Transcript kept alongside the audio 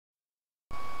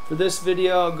For this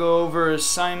video, I'll go over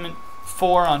assignment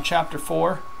 4 on chapter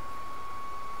 4.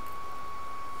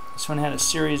 This one had a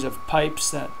series of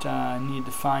pipes that I need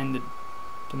to find the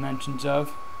dimensions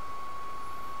of.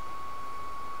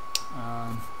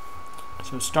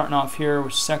 So starting off here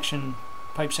with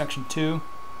pipe section 2.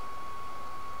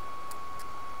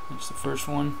 That's the first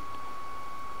one.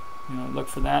 You're going to look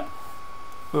for that.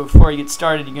 But before you get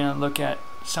started, you're going to look at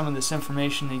some of this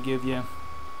information they give you.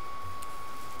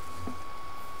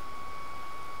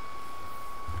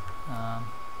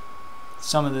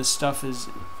 Some of this stuff is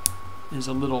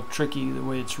a little tricky the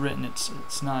way it's written.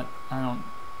 It's not. I don't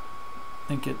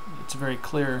think it's very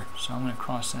clear. So I'm going to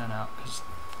cross that out,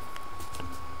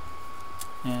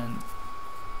 and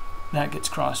that gets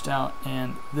crossed out.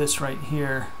 And this right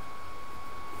here,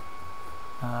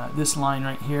 this line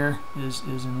right here is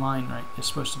in line, right? It's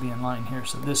supposed to be in line here.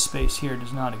 So this space here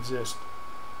does not exist,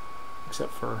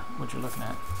 except for what you're looking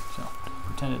at. So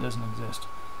pretend it doesn't exist.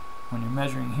 When you're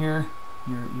measuring here,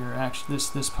 you're actually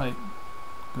this pipe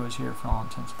goes here for all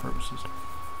intents and purposes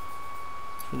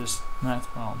for this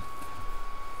math problem.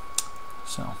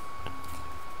 So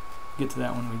get to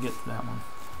that when we get to that one.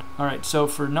 All right. So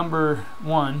for number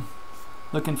 1,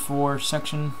 looking for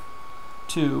section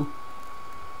 2,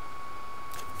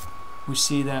 we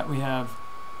see that we have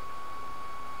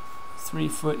 3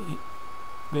 foot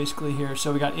basically here.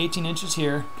 So we got 18 inches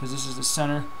here because this is the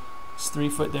center. It's 3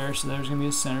 foot there, so there's going to be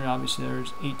the center. Obviously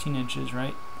there's 18 inches,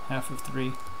 right? Half of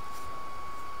 3.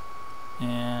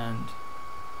 And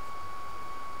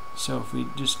so if we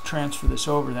just transfer this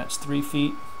over, that's 3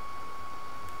 feet,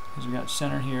 because we got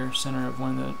center here, center of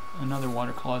another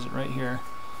water closet right here,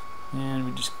 and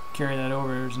we just carry that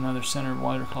over. There's another center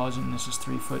water closet, and this is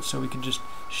 3 foot. So we can just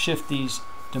shift these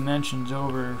dimensions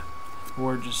over,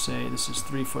 or just say this is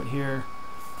 3 foot here,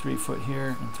 3 foot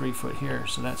here, and 3 foot here.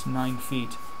 So that's 9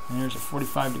 feet. And there's a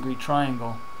 45-degree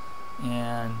triangle,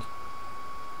 and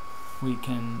we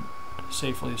can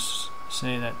safely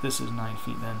say that this is 9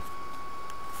 feet then.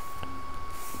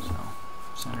 So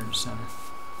center to center.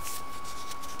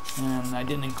 And I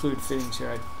didn't include fittings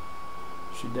here.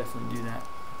 I should definitely do that.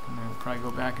 And I will probably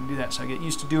go back and do that, so I get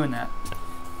used to doing that.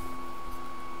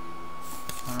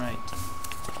 Alright.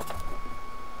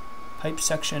 Pipe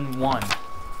section 1.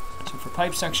 So for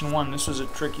pipe section 1, this was a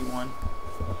tricky one,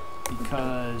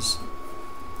 because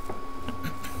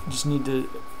you just need to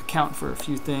account for a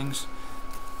few things.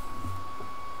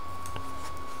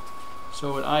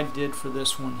 So what I did for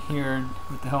this one here,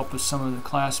 with the help of some of the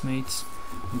classmates,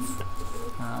 we've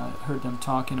heard them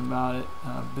talking about it.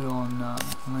 Bill and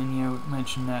Melania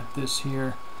mentioned that this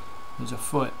here is a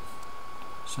foot,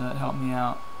 so that helped me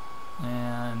out,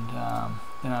 and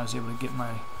then I was able to get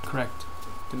my correct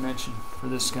dimension for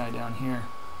this guy down here,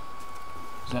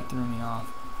 because that threw me off.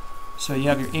 So you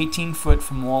have your 18 foot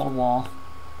from wall to wall,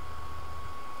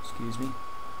 excuse me,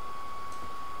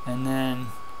 and then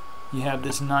you have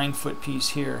this 9 foot piece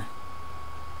here,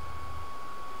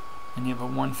 and you have a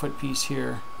 1 foot piece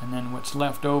here, and then what's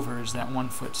left over is that 1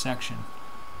 foot section,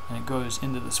 and it goes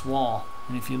into this wall.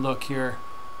 And if you look here,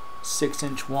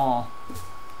 6-inch wall,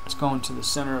 it's going to the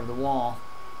center of the wall.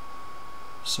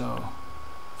 So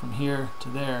from here to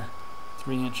there,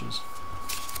 3 inches.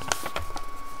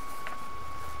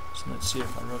 So let's see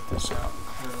if I wrote this out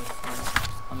clearly.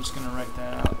 I'm just going to write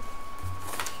that out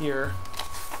here.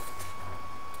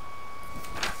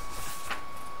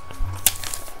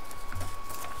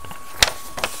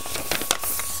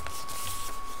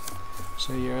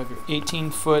 So you have your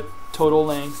 18 foot total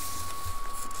length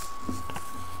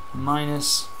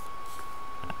minus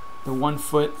the 1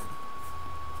 foot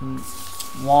from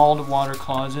wall to water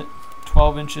closet,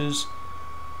 12 inches.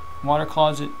 Water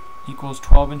closet equals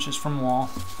 12 inches from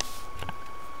wall.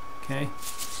 Okay.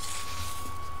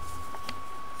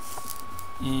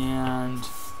 And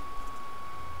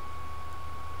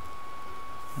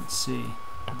let's see.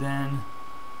 Then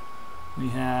we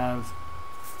have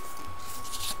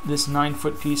this 9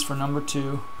 foot piece for number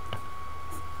 2.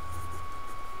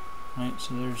 Right,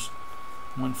 so there's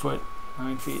 1 foot,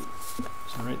 9 feet.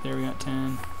 So right there we got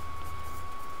 10.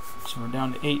 So we're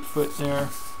down to 8 foot there.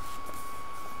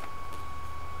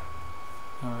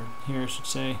 Or here I should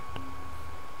say.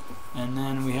 And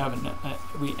then we have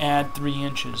we add 3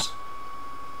 inches,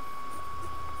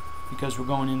 because we're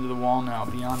going into the wall now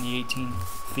beyond the 18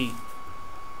 feet.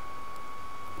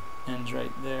 Ends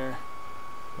right there,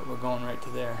 but we're going right to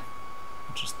there,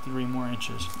 which is 3 more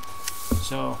inches.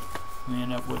 So we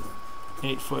end up with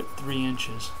 8 foot 3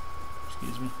 inches.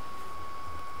 Excuse me.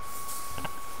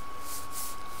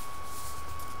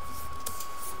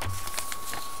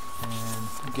 And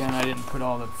again, I didn't put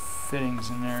all the fittings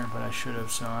in there, but I should have,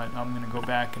 so I'm going to go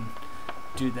back and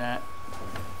do that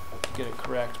to get it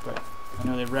correct. But I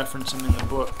know they reference them in the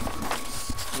book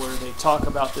where they talk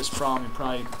about this problem. It'd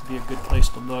probably be a good place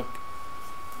to look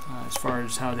as far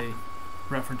as how they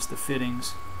reference the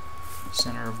fittings.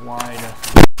 Center of Y to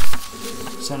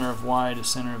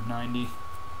center of 90.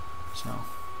 So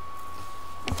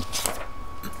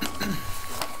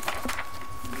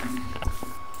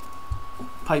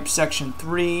pipe section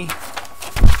 3,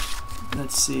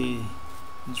 let's see,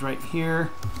 is right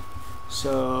here.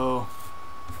 So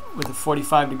with a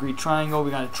 45-degree triangle,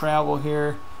 we got a travel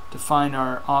here. To find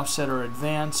our offset or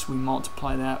advance, we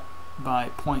multiply that by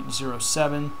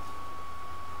 0.07,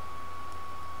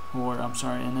 or I'm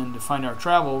sorry, and then to find our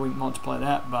travel, we multiply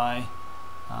that by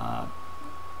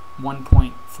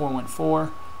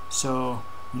 1.414. So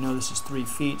we know this is 3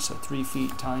 feet, so 3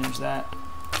 feet times that,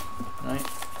 right?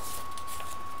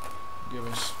 Give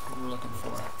us what we're looking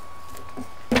for.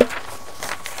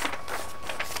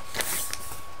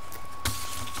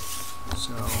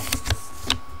 So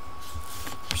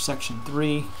for section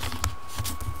 3,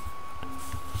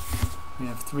 we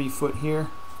have 3 foot here,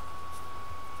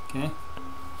 okay,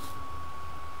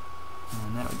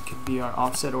 and that could be our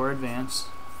offset or advance,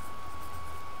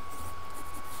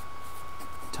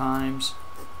 times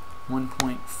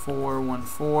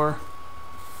 1.414,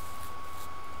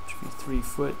 which would be 3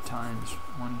 foot times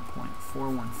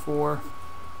 1.414,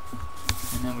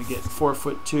 and then we get 4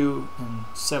 foot 2 and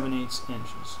 7/8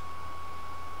 inches.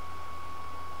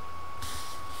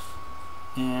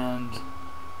 And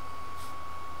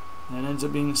that ends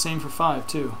up being the same for 5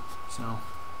 too. So,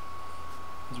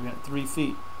 because we got 3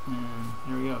 feet, and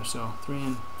there we go. So 3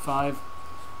 and 5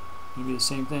 would be the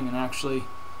same thing, and actually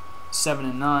 7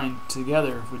 and 9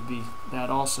 together would be that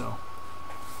also.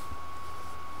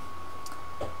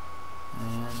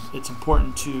 And it's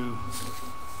important to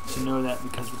know that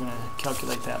because we're going to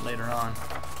calculate that later on.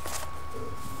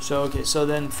 So okay, so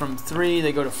then from 3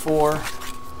 they go to 4.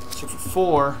 So for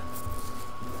 4,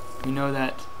 we know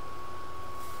that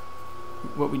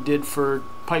what we did for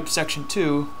pipe section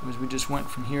 2 was we just went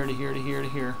from here to here to here to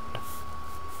here.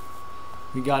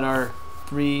 We got our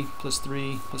 3 plus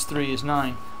 3 plus 3 is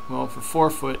 9. Well, for 4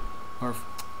 foot, or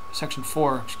section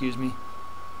 4, excuse me,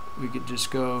 we could just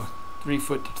go 3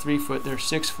 foot to 3 foot, there's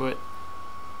 6 foot,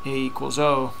 A equals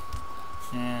O,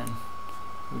 and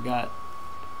we got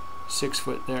 6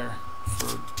 foot there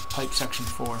for pipe section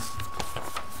 4.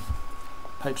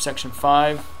 Pipe section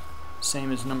 5,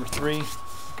 same as number 3,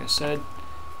 like I said,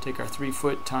 take our 3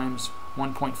 foot times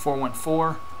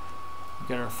 1.414, we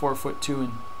get our 4 foot 2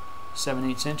 and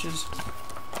 7/8 inches.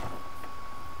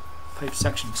 Pipe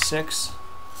section 6,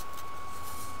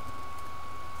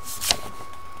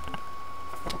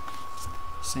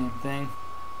 same thing,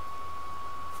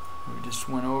 we just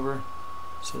went over,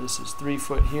 so this is 3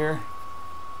 foot here,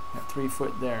 got 3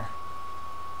 foot there,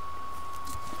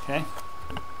 okay.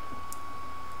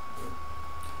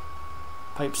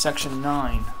 Pipe section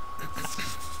 9,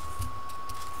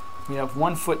 we have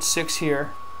 1 foot 6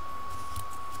 here,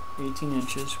 18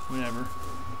 inches, whatever,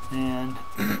 and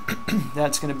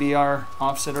that's going to be our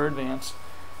offset or advance.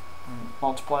 And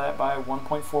multiply that by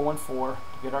 1.414 to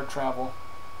get our travel,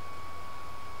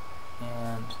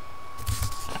 and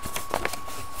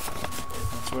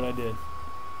that's what I did,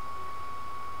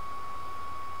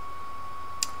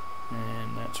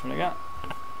 and that's what I got.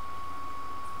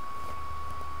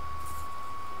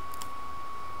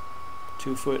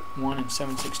 Two foot 1 and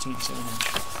 7/16 inch.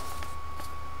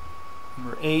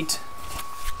 Number 8.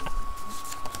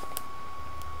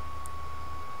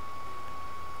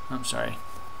 I'm sorry.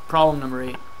 Problem number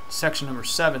 8. Section number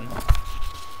 7.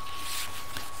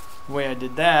 The way I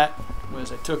did that was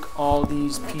I took all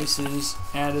these pieces,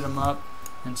 added them up,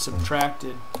 and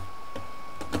subtracted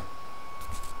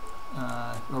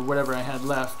or whatever I had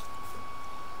left.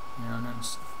 You know, and then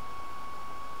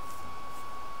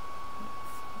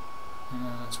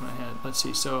that's what I had. Let's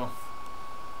see. So,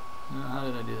 how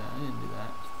did I do that? I didn't do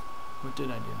that. What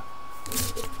did I do?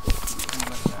 How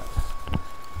about that?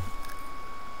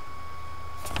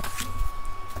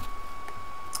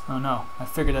 Oh no! I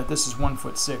figured that this is 1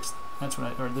 foot 6. That's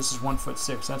what or this is 1 foot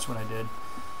 6. That's what I did,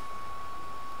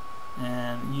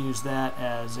 and use that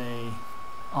as a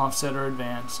offset or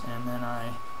advance, and then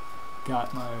I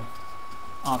got my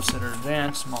offset or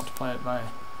advance, multiply it by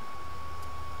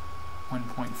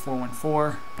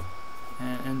 1.414,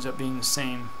 and it ends up being the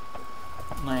same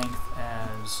length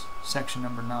as section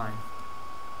number 9.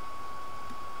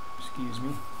 Excuse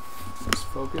me. Let's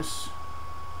focus.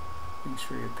 Thanks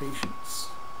for your patience.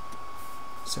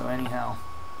 So anyhow,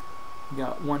 we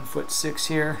got 1 foot 6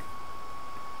 here,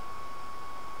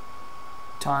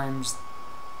 times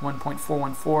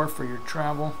 1.414 for your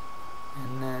travel,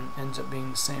 and then ends up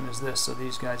being the same as this. So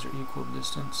these guys are equal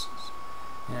distance,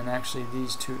 and actually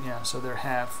these two, yeah, so they're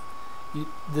half.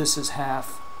 This is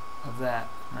half of that,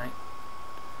 right?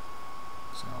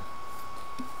 So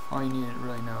all you need to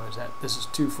really know is that this is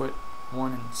 2 foot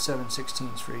 1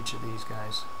 7/16 for each of these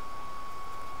guys.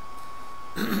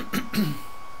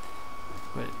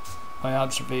 But by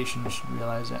observation, you should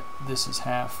realize that this is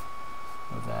half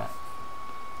of that.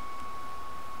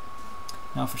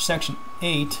 Now for section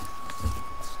 8,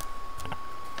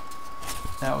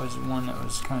 that was one that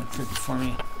was kind of tricky for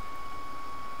me.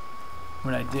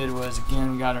 What I did was,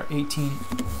 again, we got our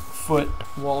 18-foot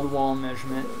wall-to-wall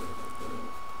measurement,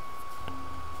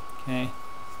 okay,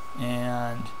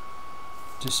 and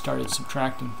just started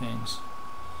subtracting things.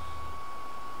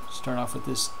 Start off with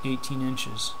this 18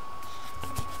 inches,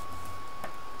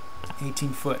 18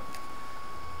 foot.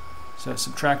 So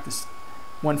subtract this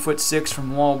 1'6"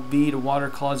 from wall B to water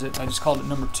closet. I just called it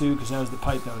number 2 because that was the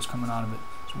pipe that was coming out of it.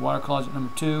 So water closet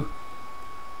number 2,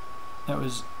 that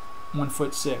was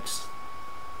 1'6".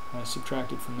 I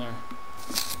subtracted from there.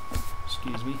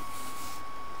 Excuse me.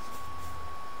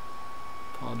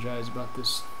 Apologize about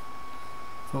this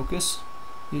focus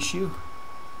issue.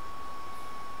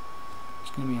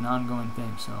 It's going to be an ongoing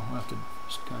thing, so we'll have to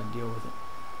just kind of deal with it.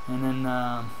 And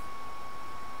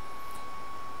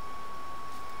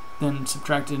then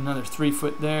subtracted another 3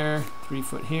 foot there, 3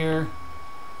 foot here,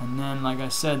 and then, like I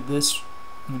said, this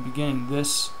in the beginning,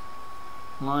 this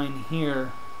line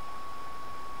here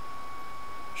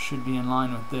should be in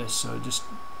line with this. So just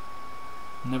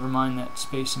never mind that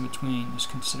space in between.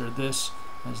 Just consider this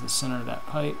as the center of that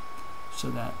pipe, so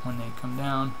that when they come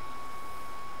down,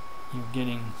 you're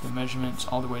getting the measurements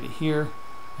all the way to here,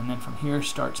 and then from here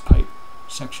starts pipe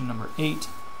section number 8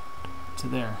 to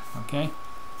there. Okay,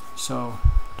 so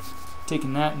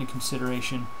taking that into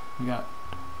consideration, we got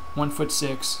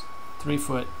 1'6", 3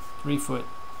 foot, 3 foot,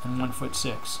 and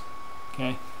 1'6".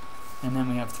 Okay, and then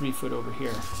we have 3 foot over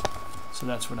here. So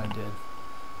that's what I did.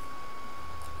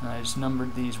 And I just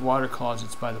numbered these water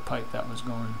closets by the pipe that was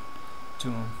going to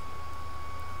them.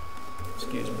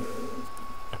 Excuse me.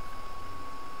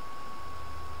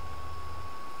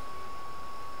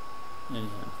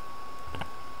 Anyhow,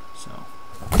 so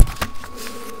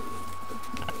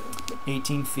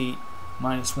 18 feet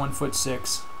minus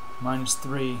 1'6", minus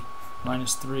 3,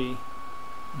 minus 3,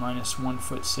 minus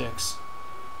 1'6",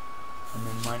 and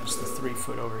then minus the 3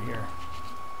 foot over here.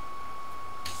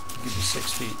 Give you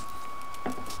 6 feet.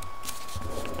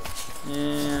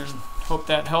 And hope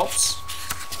that helps.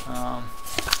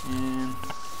 And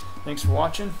thanks for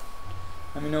watching.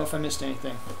 Let me know if I missed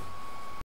anything.